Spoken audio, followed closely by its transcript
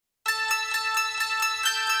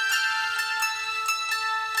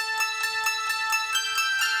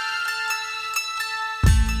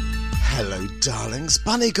Hello, darlings.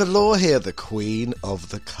 Bunny Galore here, the queen of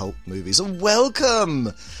the cult movies.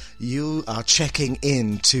 Welcome! You are checking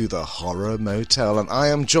in to the Horror Motel, and I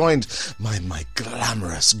am joined by my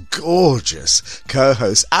glamorous, gorgeous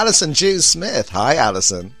co-host, Allyson June Smith. Hi,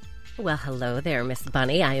 Allyson. Well, hello there, Miss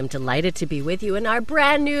Bunny. I am delighted to be with you in our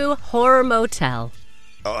brand new Horror Motel.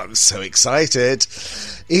 Oh, I'm so excited.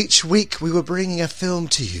 Each week we were bringing a film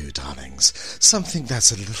to you, darlings. Something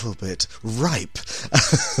that's a little bit ripe.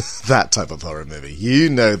 That type of horror movie.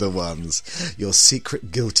 You know the ones. Your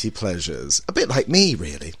secret guilty pleasures. A bit like me,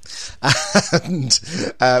 really. And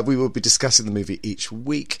we will be discussing the movie each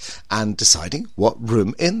week and deciding what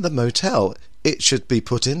room in the motel it should be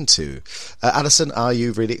put into. Allyson, are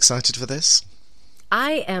you really excited for this?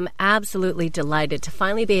 I am absolutely delighted to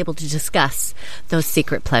finally be able to discuss those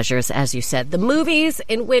secret pleasures, as you said. The movies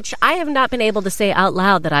in which I have not been able to say out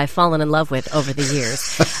loud that I've fallen in love with over the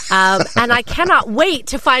years. And I cannot wait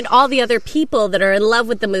to find all the other people that are in love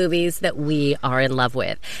with the movies that we are in love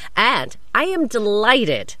with. And I am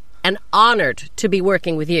delighted and honored to be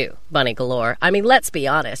working with you, Bunny Galore. I mean, let's be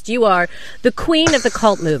honest. You are the queen of the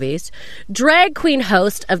cult movies, drag queen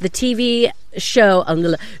host of the TV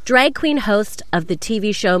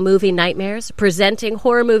show Movie Nightmares, presenting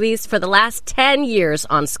horror movies for the last 10 years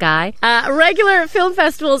on Sky, regular at film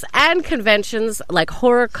festivals and conventions like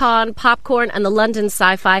HorrorCon, Popcorn, and the London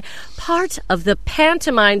Sci-Fi, part of the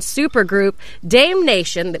pantomime supergroup Dame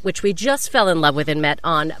Nation, which we just fell in love with and met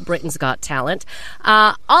on Britain's Got Talent.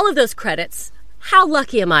 All of those credits. How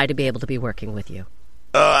lucky am I to be able to be working with you?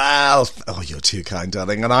 Oh, you're too kind,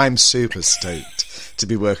 darling, and I'm super stoked to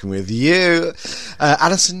be working with you.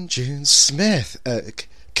 Allyson June Smith,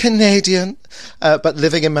 Canadian, but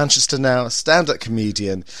living in Manchester now, stand-up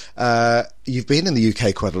comedian. You've been in the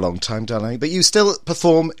UK quite a long time, darling, but you still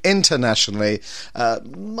perform internationally.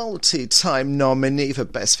 Multi-time nominee for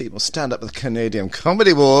Best Female Stand-Up at the Canadian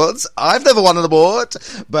Comedy Awards. I've never won an award,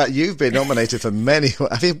 but you've been nominated for many.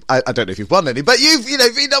 I don't know if you've won any, but you've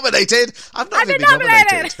been nominated. I've been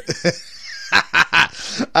nominated.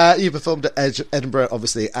 You performed at Edinburgh,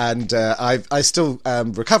 obviously, and I still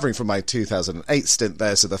am recovering from my 2008 stint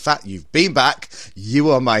there, so the fact you've been back, you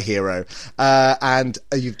are my hero. And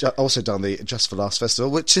you've also done the Just for Laughs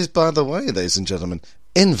Festival, which is, by the way, ladies and gentlemen,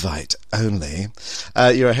 invite only.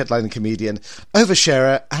 You're a headlining comedian,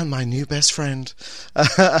 oversharer, and my new best friend.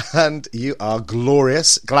 And you are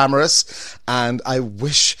glorious, glamorous, and I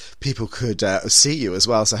wish people could see you as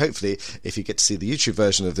well. So hopefully, if you get to see the YouTube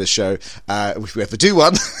version of this show, if we ever do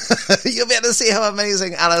one, you'll be able to see how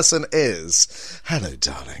amazing Allyson is. Hello,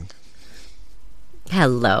 darling.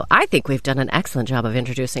 Hello. I think we've done an excellent job of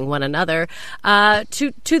introducing one another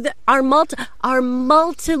to our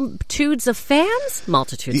multitudes of fans.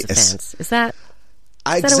 Multitudes of fans. Is that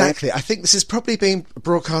exactly? I think this is probably being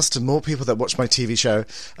broadcast to more people that watch my TV show,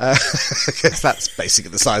 because that's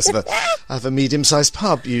basically the size of a medium-sized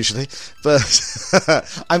pub usually.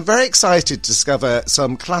 But I'm very excited to discover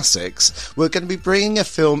some classics. We're going to be bringing a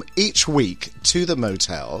film each week to the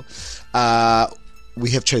motel.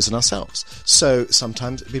 We have chosen ourselves. So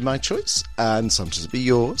sometimes it'll be my choice and sometimes it'll be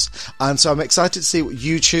yours. And so I'm excited to see what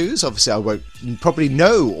you choose. Obviously, I won't probably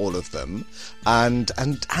know all of them and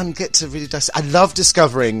get to really dissect. I love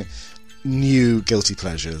discovering new guilty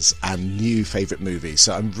pleasures and new favourite movies.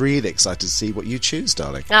 So I'm really excited to see what you choose,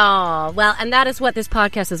 darling. Oh, well, and that is what this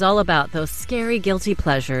podcast is all about. Those scary guilty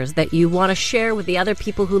pleasures that you want to share with the other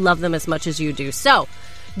people who love them as much as you do. So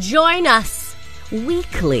join us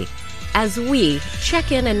weekly as we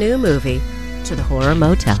check in a new movie to the Horror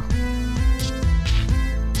Motel.